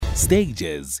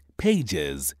Stages,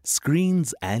 pages,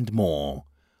 screens and more.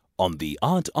 On The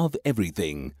Art of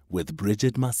Everything with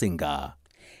Bridget Masinga.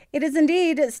 It is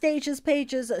indeed stages,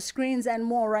 pages, screens, and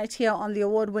more right here on the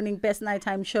award-winning Best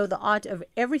Nighttime Show, The Art of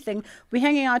Everything. We're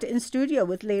hanging out in studio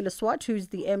with Layla Swart, who's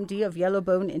the MD of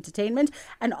Yellowbone Entertainment.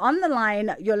 And on the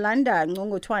line, Yolanda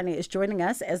Ncokotwana is joining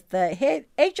us as the head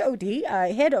HOD,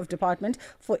 Head of Department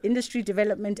for Industry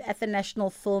Development at the National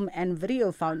Film and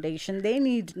Video Foundation. They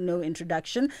need no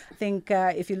introduction. I think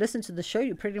if you listen to the show,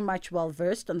 you're pretty much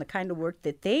well-versed on the kind of work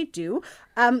that they do.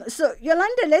 So,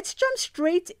 Yolanda, let's jump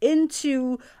straight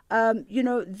into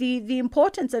the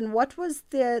importance and what was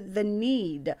the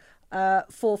need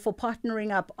for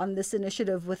partnering up on this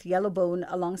initiative with Yellowbone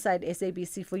alongside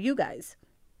SABC for you guys.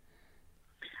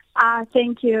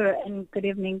 Thank you, and good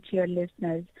evening to your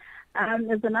listeners.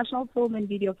 As the National Film and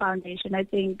Video Foundation, I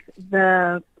think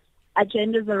the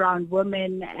agendas around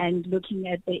women and looking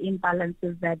at the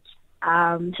imbalances that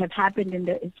have happened in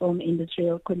the film industry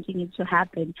or continue to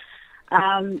happen,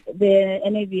 the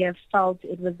NFVF felt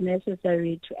it was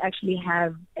necessary to actually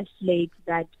have a slate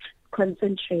that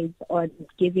concentrates on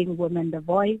giving women the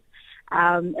voice.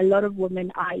 A lot of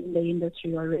women are in the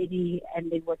industry already, and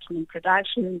they're working in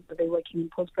production, they're working in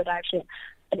post-production.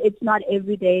 But it's not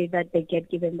every day that they get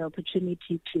given the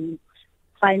opportunity to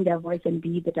find their voice and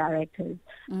be the directors.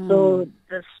 So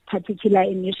this particular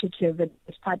initiative,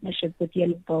 this partnership with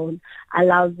Yellowbone,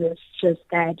 allows us just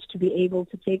that, to be able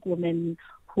to take women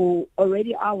who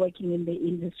already are working in the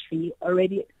industry,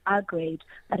 already are great,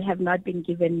 but have not been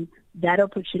given that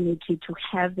opportunity to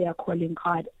have their calling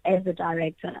card as a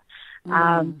director.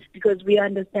 Because we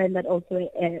understand that also,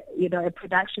 a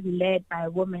production led by a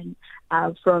woman,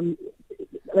 from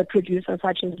a producer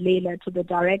such as Layla to the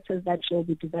directors that she'll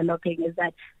be developing, is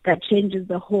that changes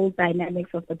the whole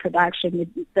dynamics of the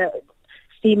production. The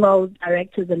female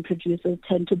directors and producers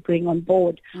tend to bring on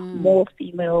board more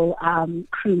female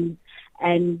crews.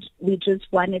 And we just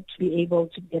wanted to be able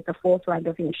to be at the forefront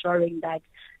of ensuring that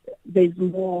there's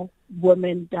more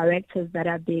women directors that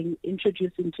are being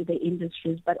introduced into the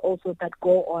industries, but also that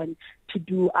go on to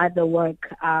do other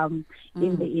work in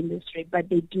the industry. But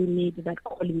they do need that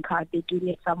calling card. They do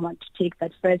need someone to take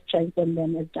that first chance on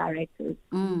them as directors.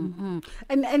 And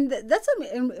that's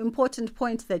an important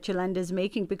point that Yolanda is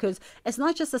making, because it's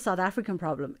not just a South African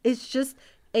problem. It's just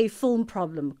a film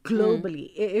problem globally.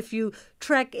 If you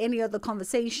track any of the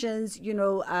conversations,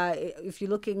 if you're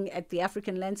looking at the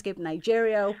African landscape,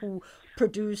 Nigeria, who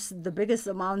produce the biggest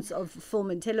amounts of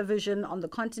film and television on the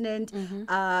continent,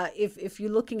 if you're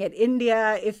looking at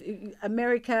India, if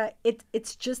America,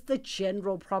 it's just the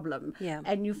general problem.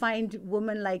 And you find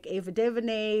women like Ava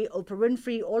DuVernay, Oprah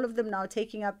Winfrey, all of them now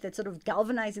taking up that, sort of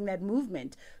galvanizing that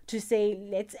movement to say,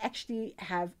 let's actually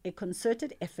have a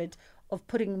concerted effort of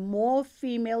putting more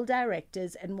female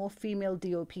directors and more female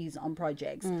DOPs on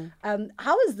projects.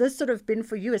 How has this sort of been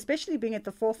for you, especially being at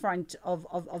the forefront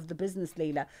of the business,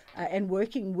 Layla, and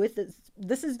working with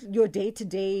this is your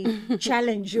day-to-day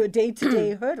challenge, your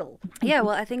day-to-day hurdle? Yeah,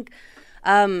 well, I think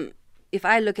if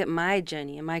I look at my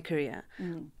journey and my career,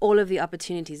 all of the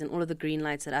opportunities and all of the green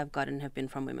lights that I've gotten have been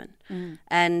from women.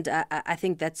 And I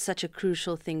think that's such a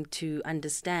crucial thing to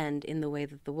understand in the way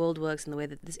that the world works and the way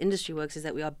that this industry works, is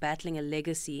that we are battling a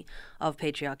legacy of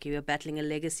patriarchy. We are battling a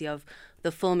legacy of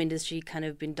the film industry kind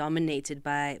of been dominated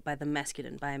by the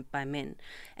masculine, by men.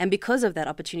 And because of that,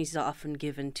 opportunities are often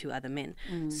given to other men.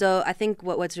 So I think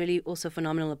what's really also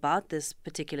phenomenal about this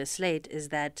particular slate is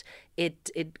that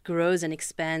it grows and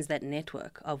expands that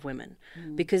network of women.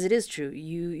 Because it is true,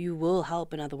 you will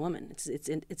help another woman.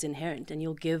 It's inherent, and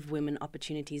you'll give women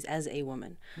opportunities as a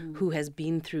woman who has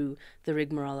been through the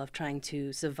rigmarole of trying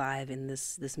to survive in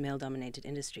this male-dominated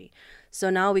industry.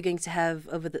 So now we're going to have,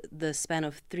 over the span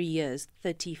of 3 years,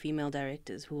 30 female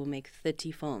directors who will make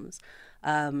 30 films.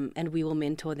 And we will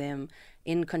mentor them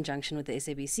in conjunction with the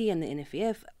SABC and the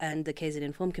NFVF and the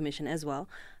KZN Film Commission as well.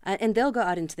 And they'll go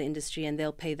out into the industry and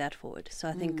they'll pay that forward. So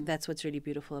I think that's what's really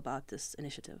beautiful about this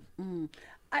initiative.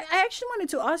 I actually wanted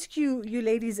to ask you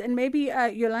ladies, and maybe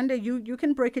Yolanda, you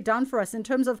can break it down for us in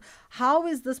terms of how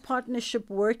is this partnership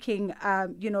working?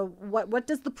 What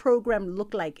does the program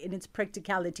look like in its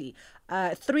practicality?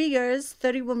 3 years,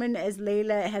 30 women, as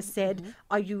Layla has said.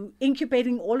 Are you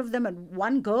incubating all of them at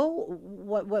one go?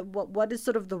 What is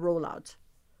sort of the rollout?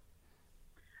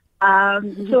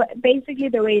 So basically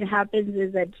the way it happens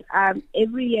is that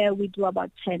every year we do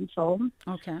about 10 films.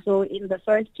 Okay. So in the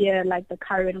first year, like the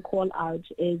current call out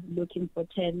is looking for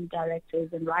 10 directors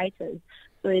and writers.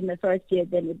 So in the first year,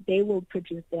 then they will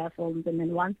produce their films, and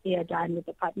then once they are done with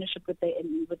the partnership with the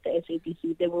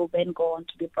SABC, they will then go on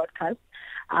to be broadcast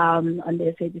on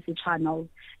the SABC channels.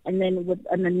 And then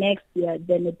on the next year,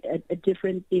 then a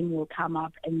different theme will come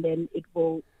up, and then it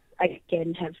will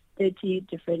again have 10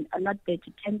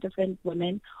 different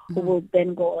women who will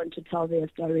then go on to tell their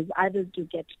stories. Others do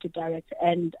get to direct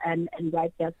and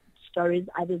write their stories.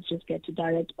 Others just get to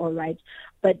direct or write.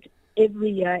 But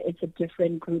every year it's a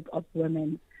different group of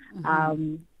women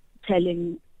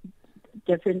telling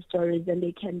different stories, and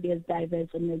they can be as diverse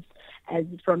and as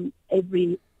from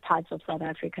every part of South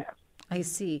Africa. I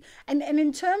see. And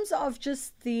in terms of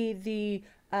just the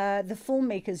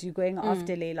filmmakers you're going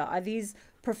after, Layla, are these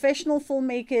professional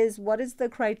filmmakers? What is the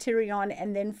criterion?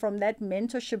 And then from that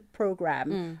mentorship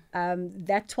program,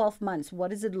 that 12 months,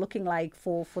 what is it looking like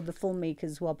for the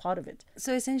filmmakers who are part of it?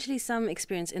 So essentially some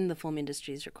experience in the film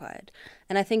industry is required.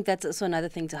 And I think that's also another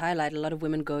thing to highlight. A lot of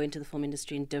women go into the film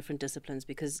industry in different disciplines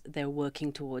because they're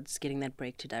working towards getting that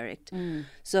break to direct.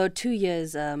 So 2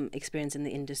 years experience in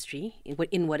the industry,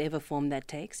 in whatever form that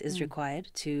takes, is required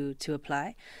to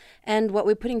apply. And what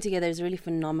we're putting together is a really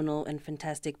phenomenal and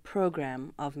fantastic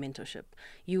program of mentorship.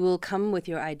 You will come with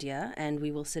your idea, and we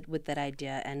will sit with that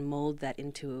idea and mold that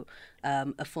into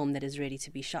a film that is ready to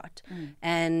be shot.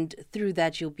 And through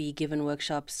that, you'll be given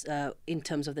workshops in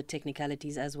terms of the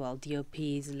technicalities as well,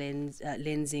 DOPs,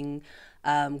 lensing,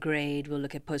 grade. We'll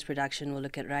look at post-production, we'll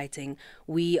look at writing.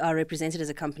 We are represented as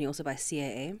a company also by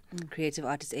CAA, Creative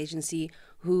Artists Agency,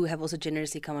 who have also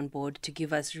generously come on board to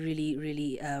give us really,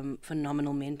 really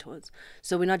phenomenal mentors.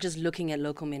 So we're not just looking at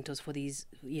local mentors for these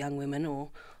young women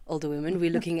or older women. We're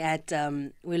looking at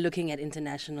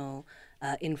international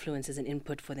influences and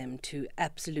input for them to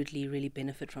absolutely really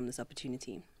benefit from this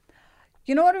opportunity.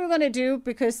 You know what we're going to do?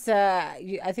 Because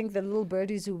I think the little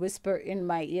birdies who whisper in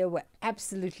my ear were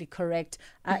absolutely correct.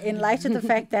 In light of the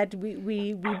fact that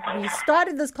we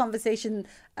started this conversation,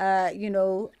 a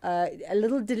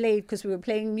little delayed because we were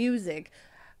playing music.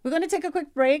 We're going to take a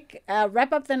quick break,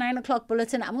 wrap up the 9 o'clock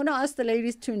bulletin. I'm going to ask the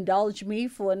ladies to indulge me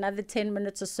for another 10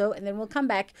 minutes or so, and then we'll come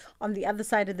back on the other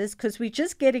side of this because we're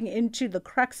just getting into the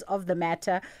crux of the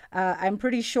matter. I'm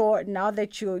pretty sure now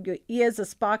that your ears are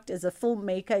sparked as a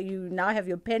filmmaker, you now have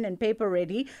your pen and paper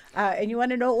ready, and you want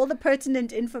to know all the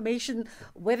pertinent information,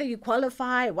 whether you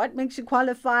qualify, what makes you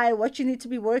qualify, what you need to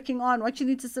be working on, what you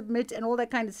need to submit, and all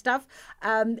that kind of stuff.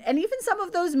 And even some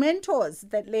of those mentors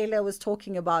that Layla was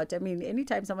talking about. I mean,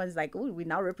 anytime someone's like, oh, we're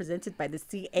now represented by the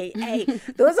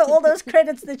CAA. Those are all those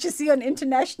credits that you see on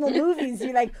international movies.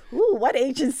 You're like, ooh, what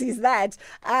agency is that?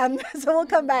 So we'll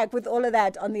come back with all of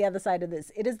that on the other side of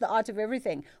this. It is The Art of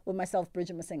Everything with myself,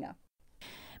 Bridget Masinga.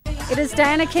 It is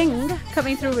Diana King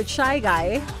coming through with Shy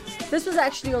Guy. This was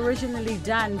actually originally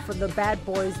done for the Bad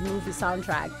Boys movie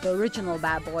soundtrack, the original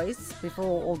Bad Boys,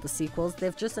 before all the sequels.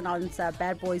 They've just announced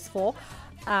Bad Boys 4.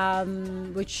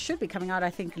 Which should be coming out,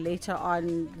 I think, later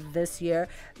on this year.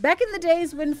 Back in the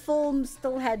days when films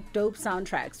still had dope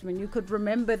soundtracks, when you could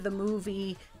remember the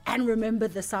movie and remember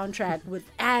the soundtrack with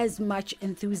as much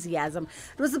enthusiasm.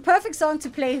 It was the perfect song to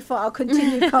play for our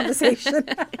continued conversation.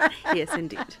 Yes,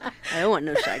 indeed. I don't want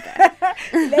no Shy Guy.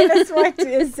 Layla Swart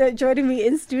is joining me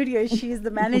in studio. She is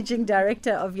the managing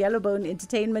director of Yellowbone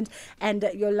Entertainment, and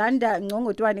Yolanda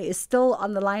Ncokotwana is still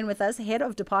on the line with us, head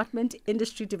of department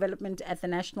industry development at the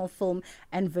National Film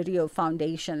and Video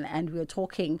Foundation. And we're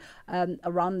talking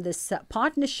around this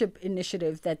partnership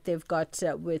initiative that they've got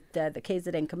with the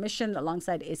KZN Commission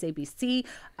alongside SABC,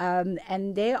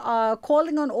 and they are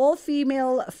calling on all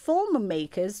female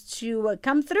filmmakers to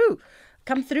come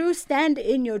through, stand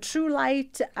in your true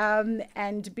light,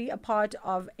 and be a part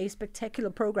of a spectacular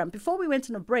program. Before we went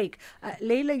on a break,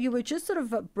 Layla, you were just sort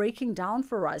of breaking down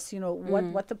for us,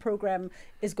 what the program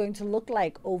is going to look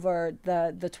like over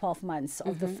the 12 months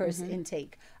of the first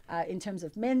intake, in terms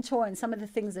of mentor and some of the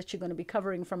things that you're going to be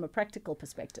covering from a practical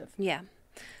perspective.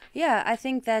 Yeah, I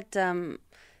think that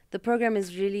the program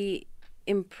is really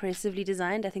impressively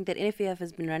designed. I think that NFVF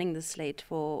has been running this slate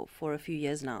for a few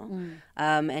years now,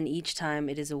 and each time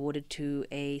it is awarded to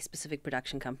a specific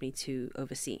production company to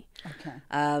oversee.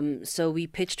 Okay. So we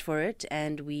pitched for it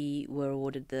and we were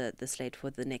awarded the slate for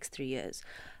the next 3 years.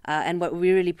 And what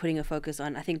we're really putting a focus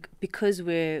on, I think, because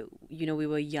we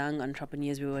were young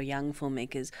entrepreneurs, we were young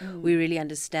filmmakers, we really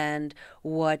understand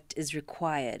what is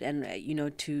required and,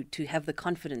 to have the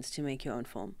confidence to make your own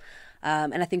film.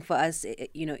 And I think for us,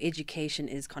 education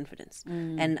is confidence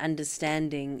and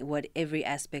understanding what every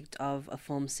aspect of a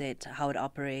film set, how it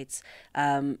operates,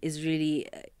 is really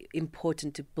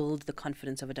important to build the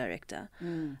confidence of a director.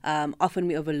 Often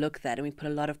we overlook that and we put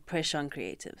a lot of pressure on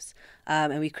creatives,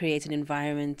 and we create an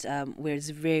environment where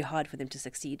it's very hard for them to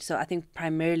succeed. So I think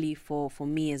primarily for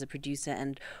me as a producer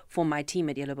and for my team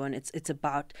at Yellowbone, it's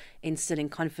about instilling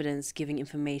confidence, giving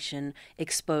information,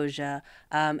 exposure,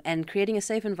 and creating a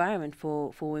safe environment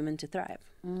for women to thrive.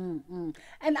 And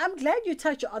I'm glad you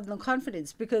touched on the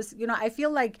confidence, because I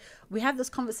feel like we had this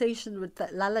conversation with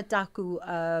Layla Taku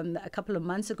a couple of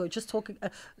months ago, just talking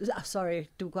sorry,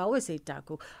 Tuku, I always say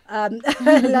Taku,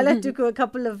 Layla Tuku a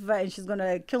couple of and she's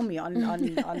gonna kill me on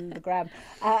the gram,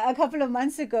 a couple of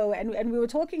months ago, and we were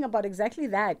talking about exactly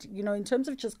that, in terms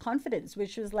of just confidence,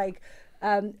 which was like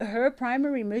her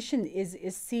primary mission is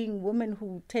seeing women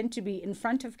who tend to be in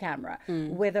front of camera,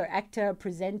 whether actor,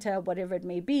 presenter, whatever it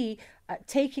may be,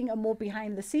 taking a more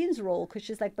behind the scenes role, because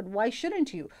she's like, but why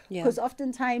shouldn't you? Because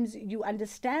oftentimes you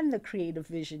understand the creative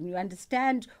vision, you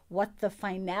understand what the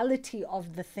finality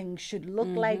of the thing should look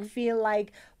like, feel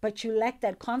like, but you lack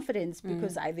that confidence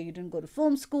because either you didn't go to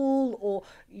film school, or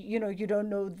you don't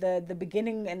know the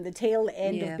beginning and the tail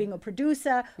end of being a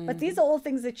producer. But these are all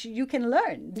things that you can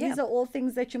learn. These are all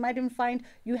things that you might even find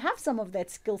you have some of that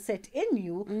skill set in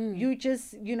you. You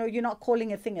just you're not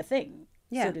calling a thing,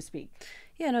 so to speak.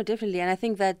 Yeah, no, definitely. And I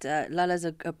think that Lala's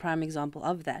a prime example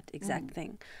of that exact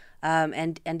thing.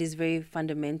 And is very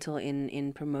fundamental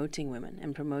in promoting women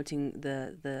and promoting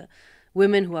the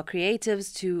women who are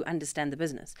creatives to understand the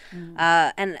business.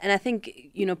 And I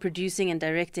think, producing and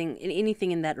directing in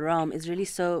anything in that realm is really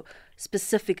so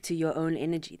specific to your own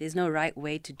energy. There's no right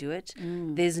way to do it.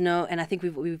 There's no, and I think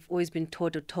we've always been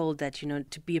taught or told that,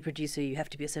 to be a producer, you have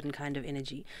to be a certain kind of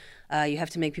energy. You have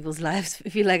to make people's lives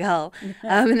feel like hell.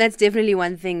 And that's definitely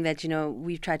one thing that,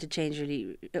 we've tried to change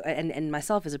really, and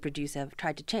myself as a producer have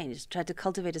tried to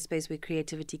cultivate a space where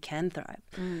creativity can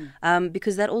thrive.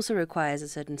 Because that also requires a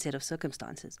certain set of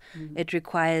circumstances. It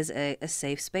requires a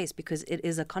safe space, because it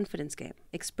is a confidence game.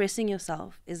 Expressing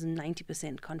yourself is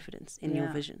 90% confidence in your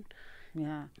vision.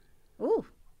 Yeah. Ooh.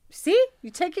 See,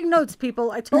 you're taking notes,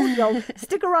 people. I told y'all,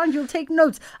 stick around, you'll take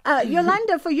notes.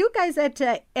 Yolanda, for you guys at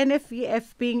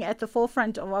NFVF being at the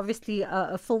forefront of obviously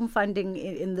film funding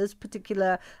in this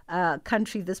particular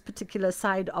country, this particular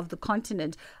side of the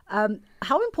continent,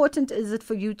 how important is it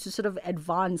for you to sort of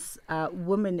advance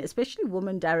women, especially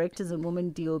women directors and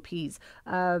women DOPs?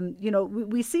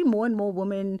 We see more and more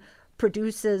women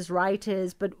producers,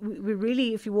 writers, but we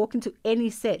really, if you walk into any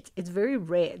set, it's very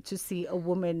rare to see a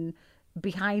woman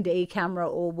behind a camera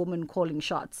or a woman calling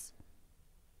shots.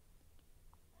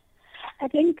 I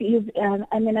think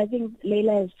I think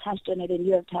Layla has touched on it and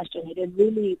you have touched on it. It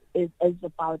really is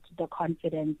about the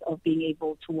confidence of being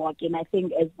able to walk in. I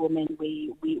think as women,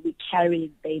 we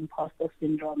carry the imposter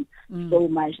syndrome so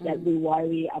much that we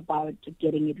worry about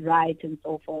getting it right and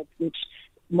so forth, which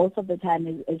most of the time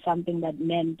is something that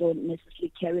men don't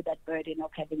necessarily carry that burden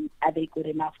of having, are they good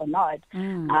enough or not?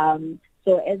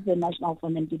 So as the National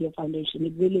Film and Video Foundation,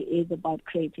 it really is about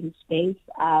creating space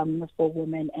for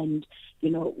women, and,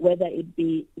 whether it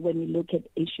be when we look at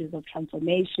issues of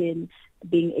transformation,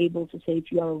 being able to say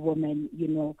if you're a woman,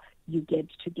 you get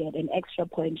to get an extra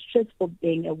point just for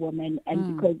being a woman,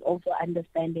 and because also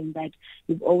understanding that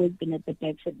you've always been at the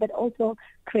back foot, but also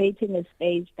creating a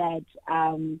space that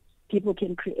people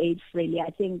can create freely.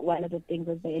 I think one of the things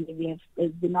as the NFVF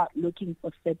is we're not looking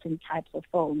for certain types of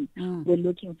films. We're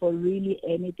looking for really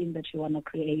anything that you want to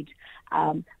create,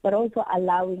 but also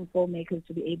allowing filmmakers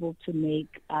to be able to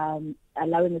make,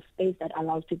 allowing a space that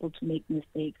allows people to make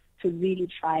mistakes, to really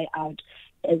try out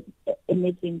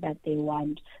anything that they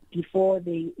want before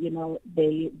they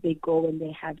go and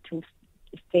they have to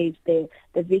face the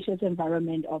vicious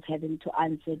environment of having to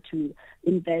answer to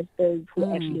investors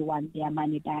who actually want their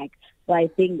money back. So I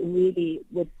think really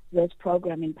with this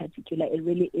program in particular, it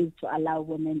really is to allow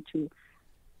women to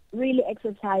really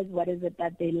exercise what is it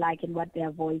that they like and what their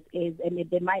voice is. And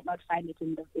they might not find it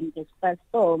in this first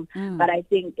film, but I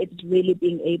think it's really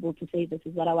being able to say this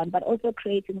is what I want, but also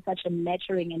creating such a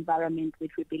nurturing environment,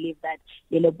 which we believe that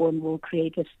Yellowbone will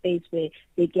create a space where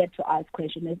they get to ask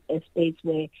questions, a space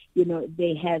where,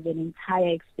 they have an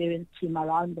entire experienced team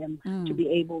around them to be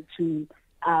able to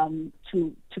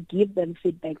to give them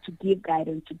feedback, to give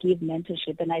guidance, to give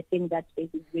mentorship. And I think that space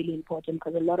is really important,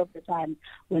 because a lot of the time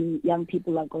when young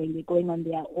people are going, they're going on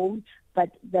their own, but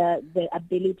the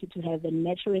ability to have a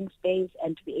nurturing space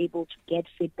and to be able to get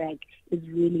feedback is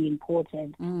really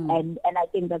important. And I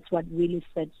think that's what really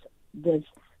sets this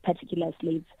particular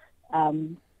slate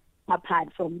apart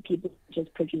from people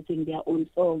just producing their own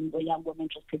films, or young women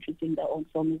just producing their own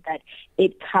film, is that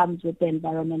it comes with the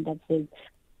environment that says,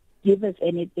 give us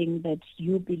anything that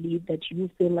you believe, that you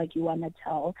feel like you want to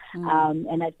tell.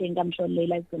 And I think, I'm sure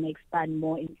Layla is going to expand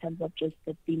more in terms of just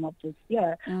the theme of this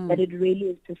year, but it really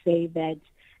is to say that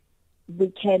we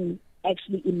can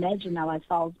actually imagine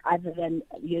ourselves other than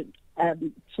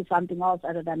to something else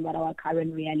other than what our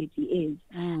current reality is.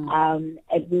 And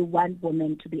we want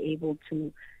women to be able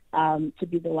to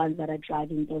be the ones that are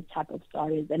driving those type of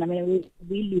stories. And I mean,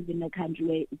 we live in a country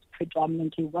where it's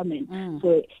predominantly women.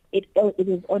 So it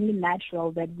is only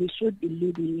natural that we should be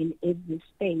leading in every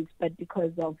space, but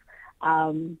because of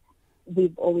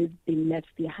we've always been left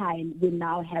behind, we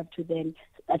now have to then,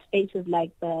 spaces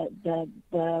like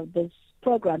this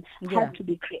program have to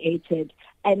be created,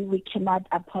 and we cannot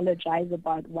apologize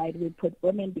about why we put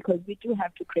women, because we do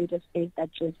have to create a space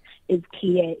that just is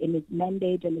clear in its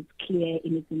mandate and it's clear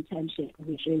in its intention,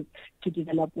 which is to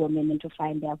develop women and to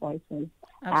find their voices.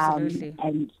 Absolutely.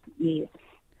 And yes.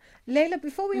 Layla,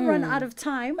 before we run out of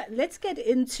time, let's get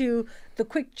into the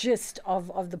quick gist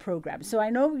of the program. So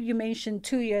I know you mentioned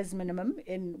 2 years minimum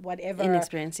in whatever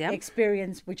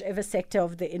experience, whichever sector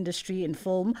of the industry in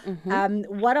film.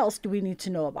 What else do we need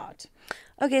to know about?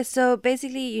 Okay, so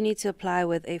basically you need to apply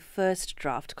with a first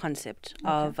draft concept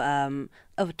of a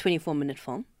 24-minute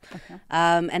film.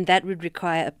 And that would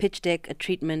require a pitch deck, a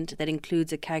treatment that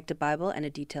includes a character Bible and a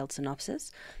detailed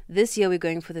synopsis. This year we're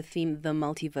going for the theme, the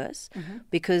multiverse,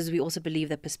 because we also believe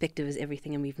that perspective is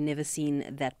everything, and we've never seen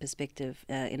that perspective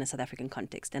in a South African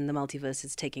context. And the multiverse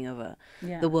is taking over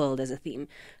the world as a theme.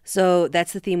 So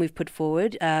that's the theme we've put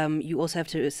forward. You also have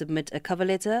to submit a cover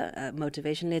letter, a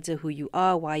motivation letter, who you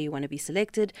are, why you want to be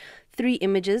selected, 3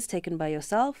 images taken by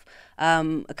yourself,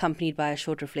 accompanied by a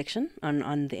short reflection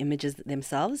on the images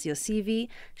themselves, your CV,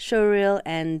 showreel,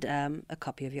 and a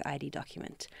copy of your ID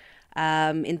document.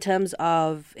 In terms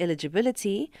of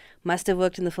eligibility, must have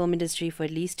worked in the film industry for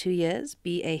at least 2 years,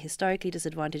 be a historically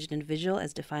disadvantaged individual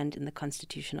as defined in the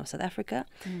Constitution of South Africa,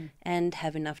 and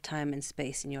have enough time and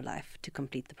space in your life to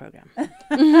complete the program.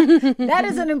 That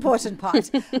is an important part.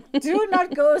 Do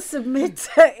not go submit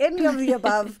any of the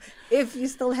above if you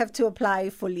still have to apply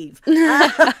for leave.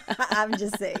 I'm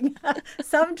just saying.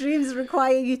 Some dreams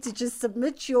require you to just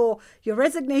submit your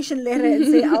resignation letter and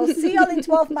say, I'll see y'all in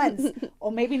 12 months,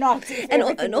 or maybe not.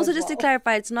 And also just to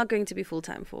clarify, it's not going to be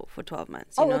full-time for 12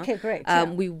 months. You know? Okay, great.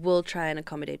 We will try and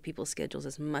accommodate people's schedules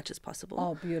as much as possible.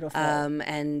 Oh, beautiful.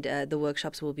 And the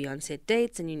workshops will be on set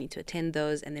dates, and you need to attend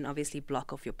those, and then obviously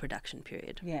block off your production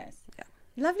period. Yes. Yeah.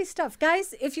 Lovely stuff.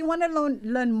 Guys, if you want to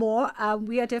learn more,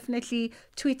 we are definitely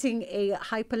tweeting a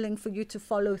hyperlink for you to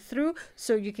follow through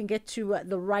so you can get to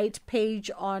the right page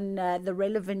on the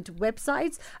relevant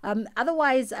websites.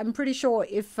 Otherwise, I'm pretty sure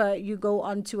if you go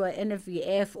onto a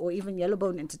NFVF or even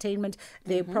Yellowbone Entertainment,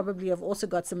 they probably have also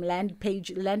got some landing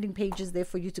pages there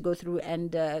for you to go through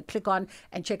and click on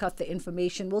and check out the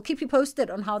information. We'll keep you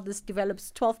posted on how this develops.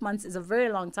 12 months is a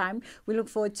very long time. We look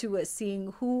forward to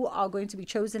seeing who are going to be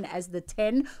chosen as the 10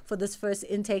 for this first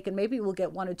intake, and maybe we'll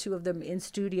get 1 or 2 of them in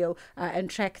studio and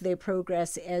track their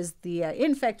progress as the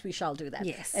in fact we shall do that,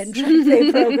 and track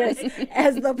their progress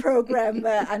as the program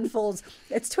unfolds.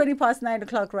 It's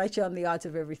 9:20 right here on The Art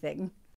of Everything.